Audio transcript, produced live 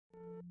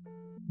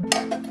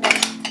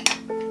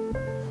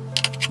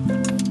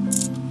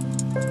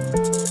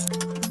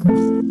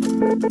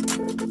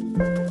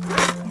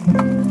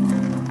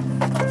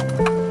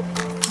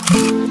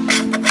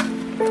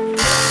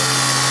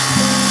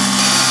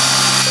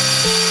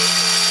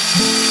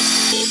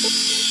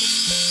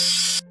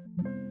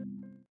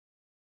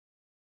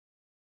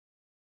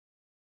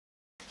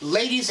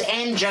Ladies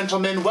and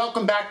gentlemen,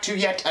 welcome back to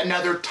yet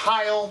another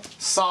tile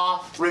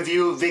saw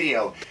review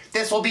video.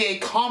 This will be a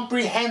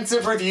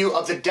comprehensive review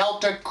of the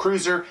Delta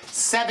Cruzer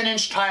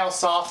 7-inch tile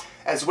saw,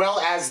 as well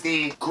as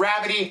the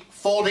gravity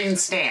folding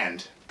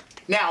stand.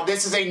 Now,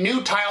 this is a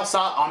new tile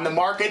saw on the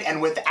market,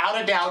 and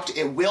without a doubt,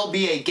 it will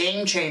be a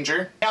game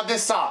changer. Now,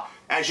 this saw,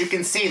 as you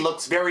can see,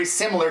 looks very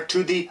similar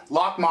to the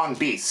Lockman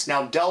Beast.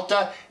 Now,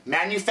 Delta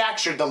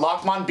manufactured the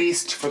Lockman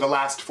Beast for the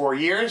last 4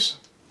 years.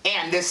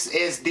 And this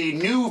is the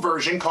new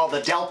version called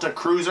the Delta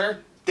Cruzer.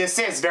 This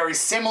is very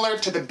similar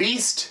to the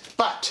Beast,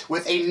 but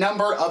with a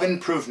number of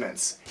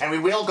improvements. And we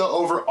will go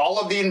over all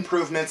of the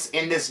improvements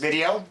in this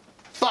video.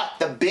 But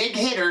the big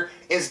hitter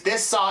is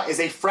this saw is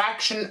a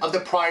fraction of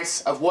the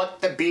price of what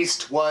the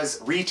Beast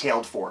was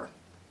retailed for.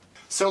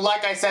 So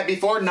like I said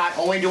before, not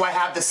only do I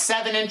have the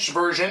 7-inch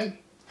version,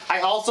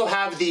 I also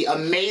have the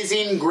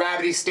amazing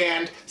gravity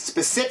stand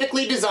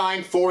specifically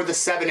designed for the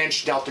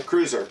 7-inch Delta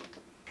Cruzer.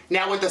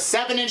 Now with the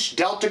 7-inch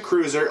Delta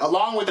Cruzer,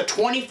 along with a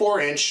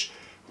 24-inch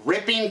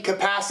ripping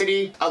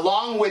capacity,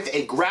 along with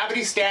a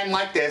gravity stand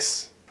like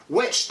this,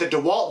 which the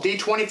DeWalt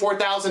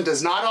D24000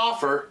 does not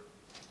offer,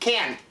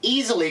 can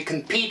easily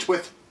compete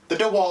with the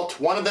DeWalt,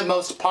 one of the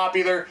most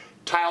popular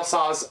tile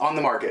saws on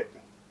the market.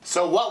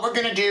 So what we're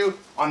going to do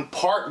on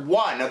part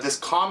 1 of this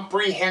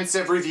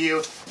comprehensive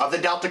review of the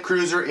Delta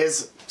Cruzer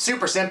is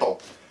super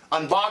simple.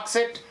 Unbox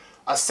it,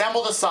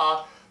 assemble the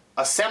saw,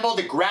 assemble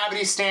the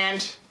gravity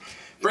stand,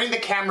 bring the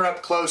camera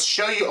up close,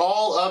 show you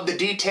all of the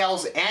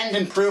details and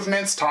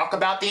improvements, talk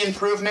about the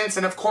improvements,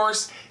 and of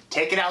course,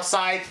 take it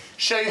outside,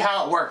 show you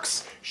how it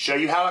works, show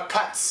you how it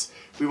cuts.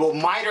 We will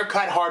miter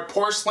cut hard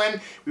porcelain,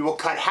 we will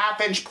cut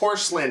 1/2-inch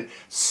porcelain,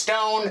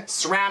 stone,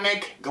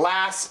 ceramic,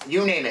 glass,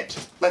 you name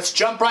it. Let's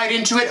jump right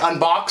into it,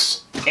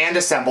 unbox and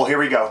assemble. Here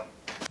we go.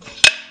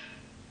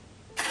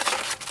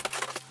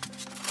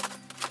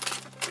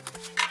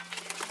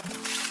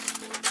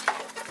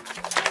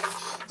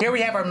 Here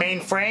we have our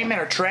main frame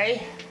and our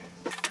tray.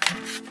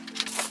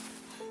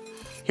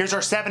 Here's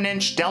our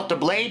 7-inch Delta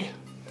blade.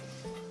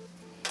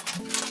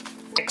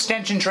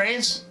 Extension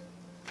trays.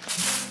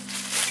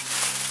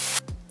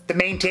 The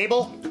main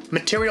table.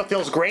 Material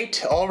feels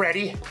great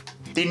already.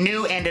 The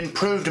new and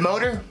improved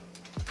motor.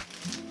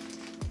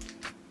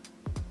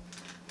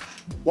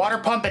 Water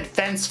pump and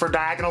fence for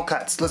diagonal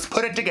cuts. Let's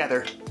put it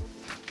together.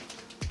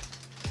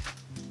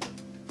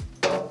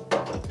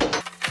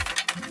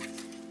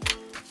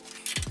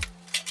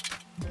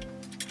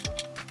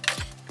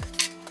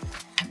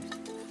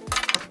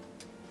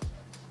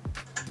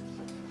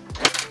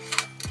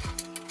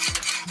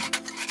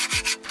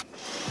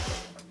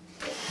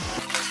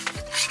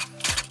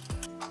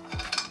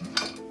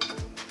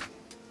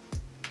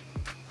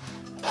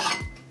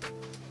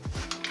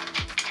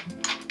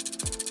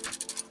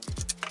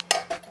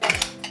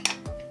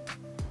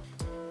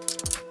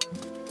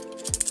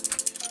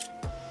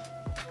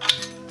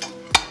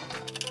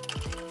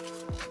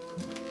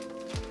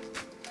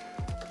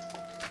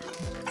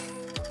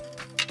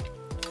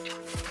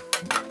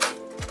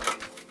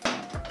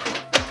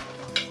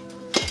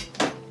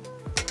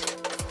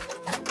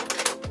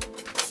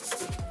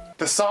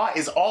 The saw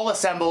is all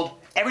assembled,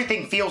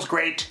 everything feels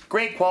great,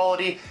 great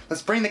quality.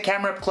 Let's bring the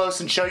camera up close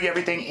and show you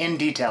everything in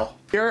detail.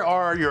 Here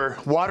are your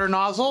water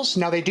nozzles.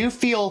 Now they do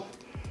feel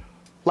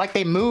like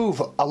they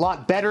move a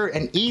lot better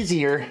and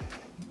easier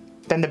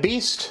than the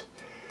Beast.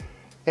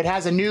 It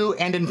has a new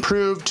and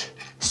improved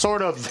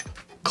sort of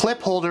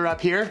clip holder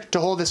up here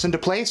to hold this into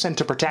place and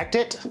to protect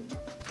it.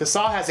 The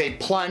saw has a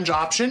plunge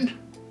option,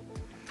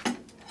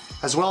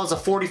 as well as a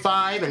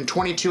 45 and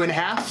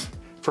 22.5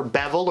 for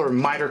bevel or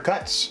miter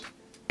cuts.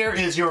 Here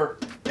is your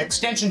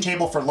extension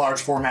table for large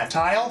format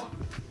tile.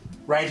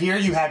 Right here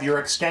you have your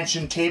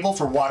extension table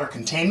for water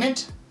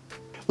containment.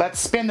 Let's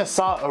spin the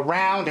saw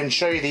around and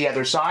show you the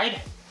other side.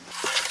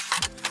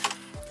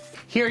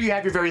 Here you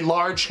have your very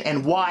large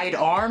and wide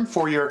arm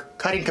for your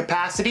cutting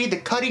capacity. The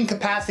cutting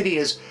capacity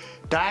is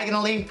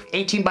diagonally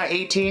 18 by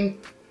 18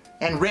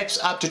 and rips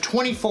up to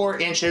 24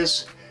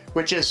 inches,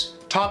 which is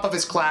top of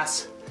its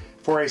class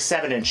for a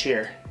 7-inch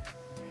here.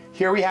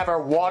 Here we have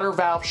our water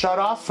valve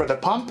shutoff for the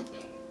pump.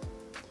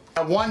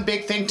 Now, one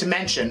big thing to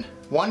mention,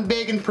 one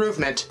big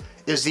improvement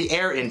is the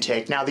air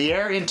intake. Now the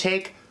air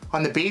intake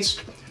on the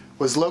Beast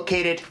was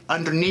located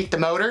underneath the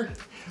motor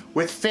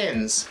with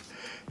fins.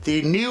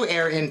 The new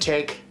air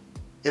intake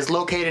is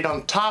located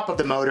on top of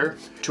the motor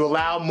to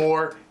allow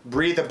more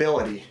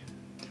breathability.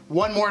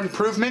 One more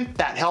improvement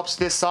that helps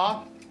this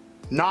saw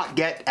not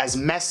get as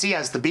messy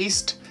as the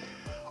Beast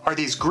are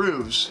these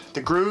grooves.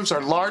 The grooves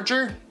are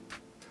larger,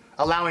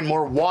 allowing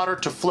more water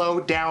to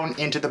flow down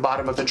into the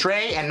bottom of the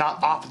tray and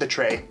not off the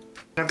tray.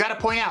 And I've got to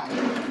point out,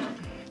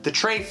 the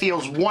tray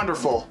feels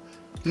wonderful.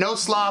 no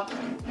slop,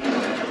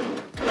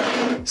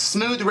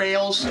 smooth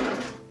rails,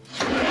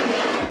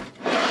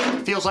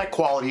 feels like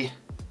quality.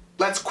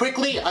 Let's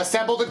quickly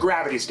assemble the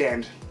gravity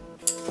stand.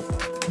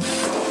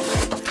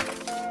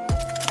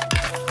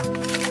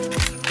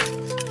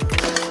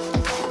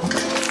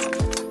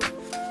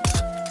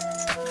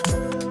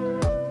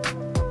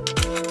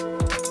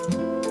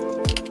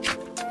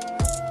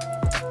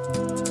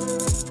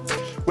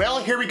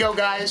 Well, here we go,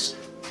 guys.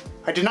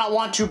 I did not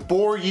want to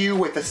bore you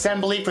with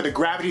assembly for the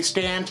gravity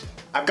stand.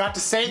 I've got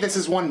to say, this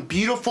is one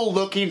beautiful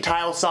looking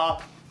tile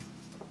saw,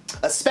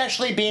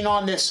 especially being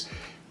on this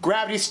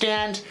gravity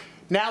stand.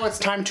 Now it's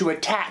time to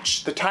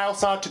attach the tile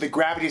saw to the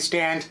gravity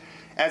stand,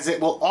 as it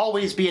will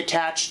always be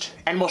attached,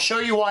 and we'll show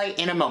you why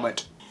in a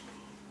moment.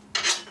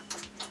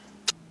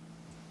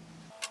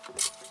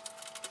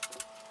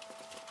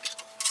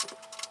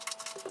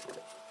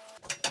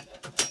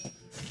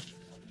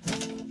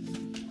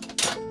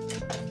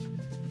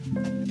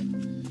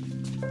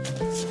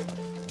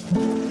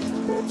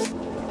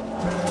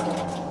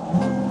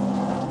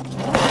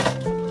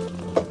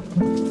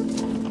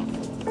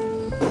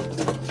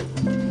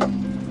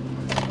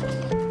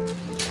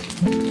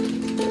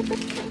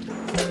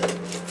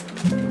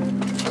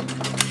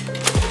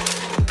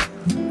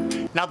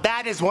 Now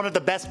that is one of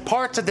the best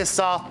parts of this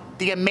saw,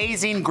 the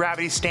amazing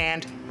gravity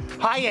stand.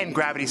 High-end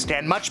gravity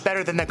stand, much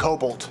better than the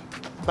Cobalt.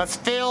 Let's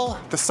fill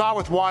the saw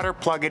with water,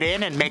 plug it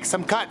in, and make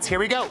some cuts. Here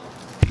we go.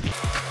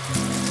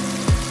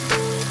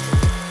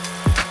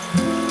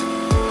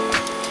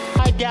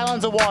 5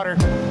 gallons of water.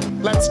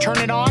 Let's turn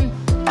it on.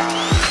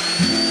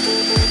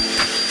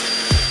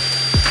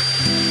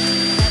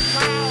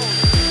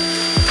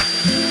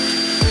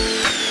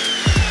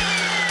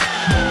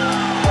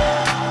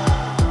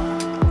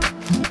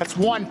 That's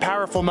one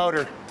powerful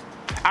motor.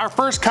 Our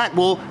first cut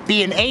will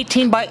be an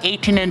 18 by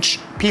 18 inch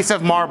piece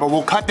of marble.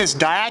 We'll cut this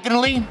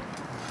diagonally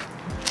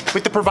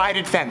with the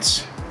provided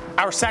fence.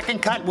 Our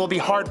second cut will be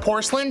hard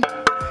porcelain.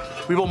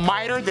 We will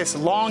miter this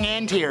long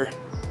end here.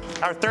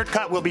 Our third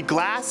cut will be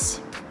glass.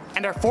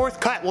 And our fourth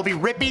cut will be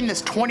ripping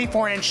this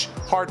 24 inch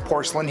hard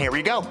porcelain. Here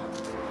we go.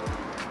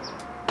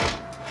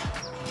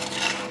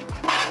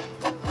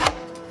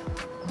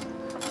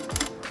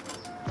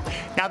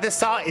 Now this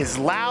saw is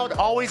loud,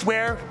 always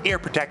wear ear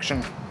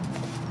protection.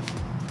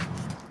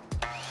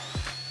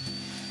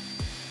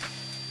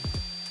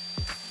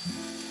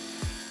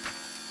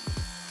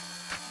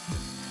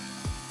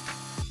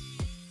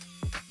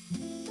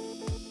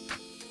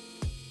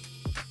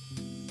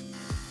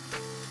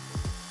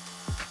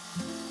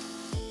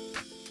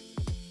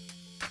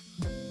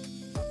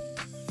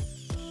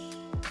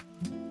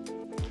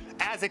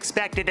 As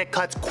expected, it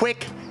cuts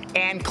quick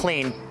and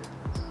clean.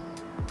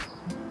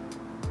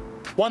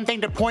 One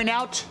thing to point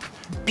out,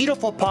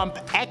 beautiful pump,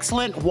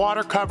 excellent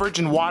water coverage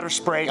and water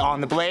spray on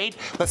the blade.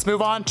 Let's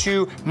move on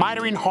to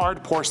mitering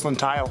hard porcelain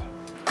tile.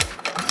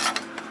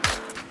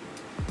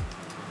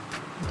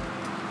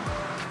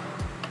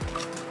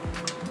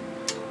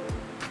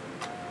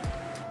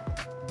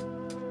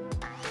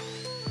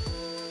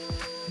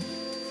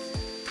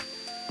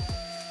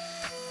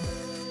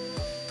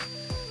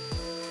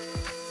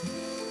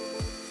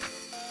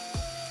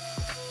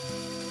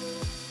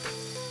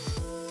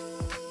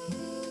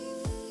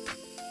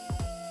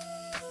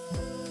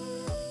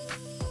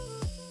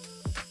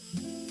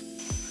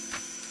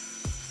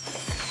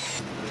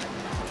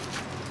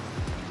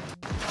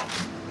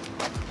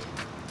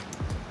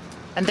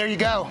 And there you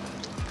go.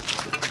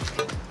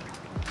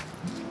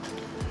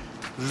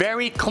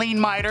 Very clean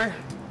miter,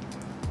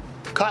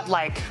 cut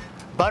like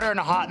butter in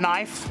a hot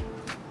knife.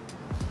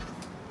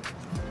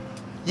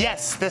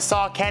 Yes, this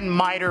saw can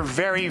miter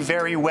very,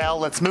 very well.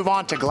 Let's move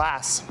on to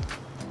glass.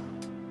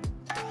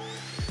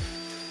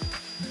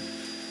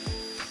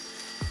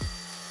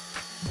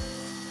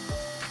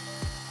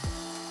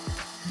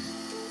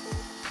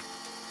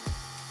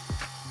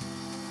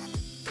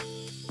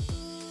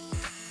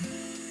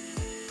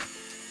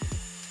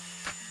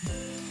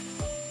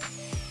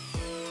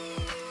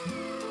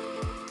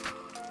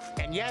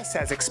 And yes,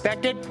 as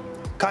expected,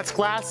 cuts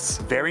glass,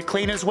 very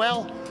clean as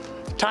well.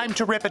 Time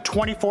to rip a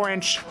 24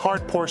 inch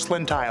hard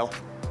porcelain tile.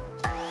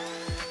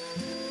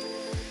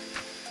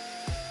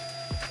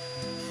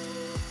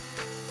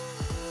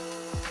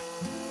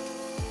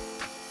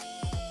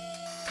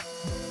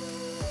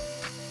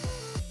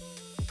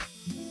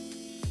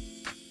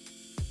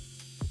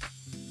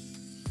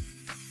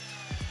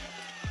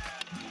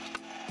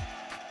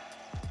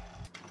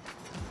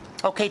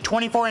 Okay,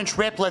 24 inch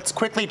rip, let's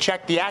quickly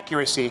check the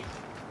accuracy.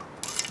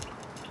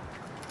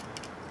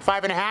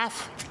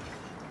 5.5.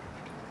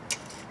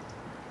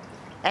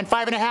 And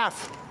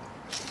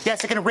 5.5.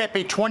 Yes, it can rip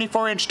a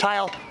 24 inch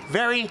tile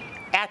very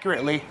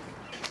accurately.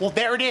 Well,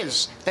 there it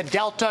is, the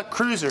Delta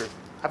Cruzer.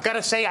 I've got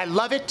to say, I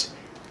love it.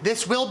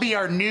 This will be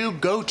our new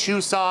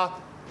go-to saw.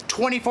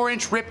 24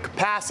 inch rip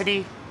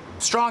capacity,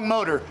 strong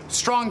motor,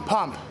 strong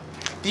pump,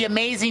 the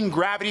amazing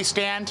gravity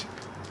stand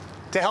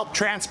to help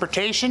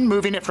transportation,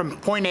 moving it from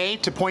point A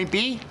to point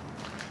B.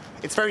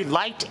 It's very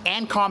light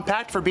and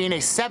compact for being a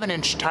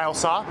 7-inch tile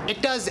saw.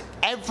 It does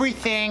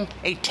everything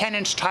a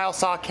 10-inch tile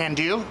saw can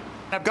do.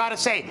 I've got to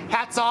say,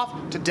 hats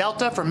off to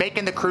Delta for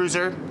making the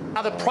Cruzer.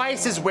 Now the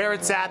price is where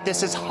it's at.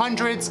 This is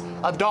hundreds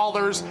of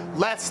dollars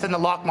less than the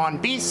Lockman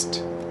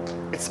Beast.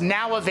 It's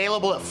now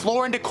available at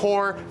Floor &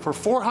 Decor for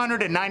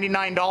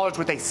 $499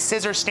 with a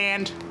scissor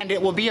stand, and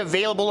it will be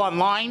available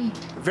online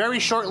very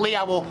shortly.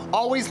 I will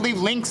always leave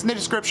links in the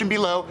description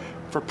below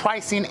for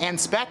pricing and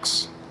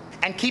specs.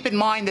 And keep in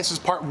mind, this is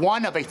part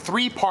 1 of a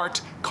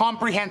 3-part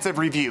comprehensive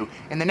review.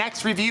 In the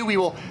next review, we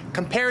will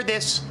compare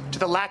this to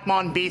the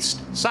Lockman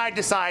Beast side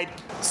to side.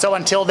 So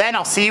until then,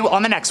 I'll see you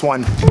on the next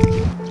one.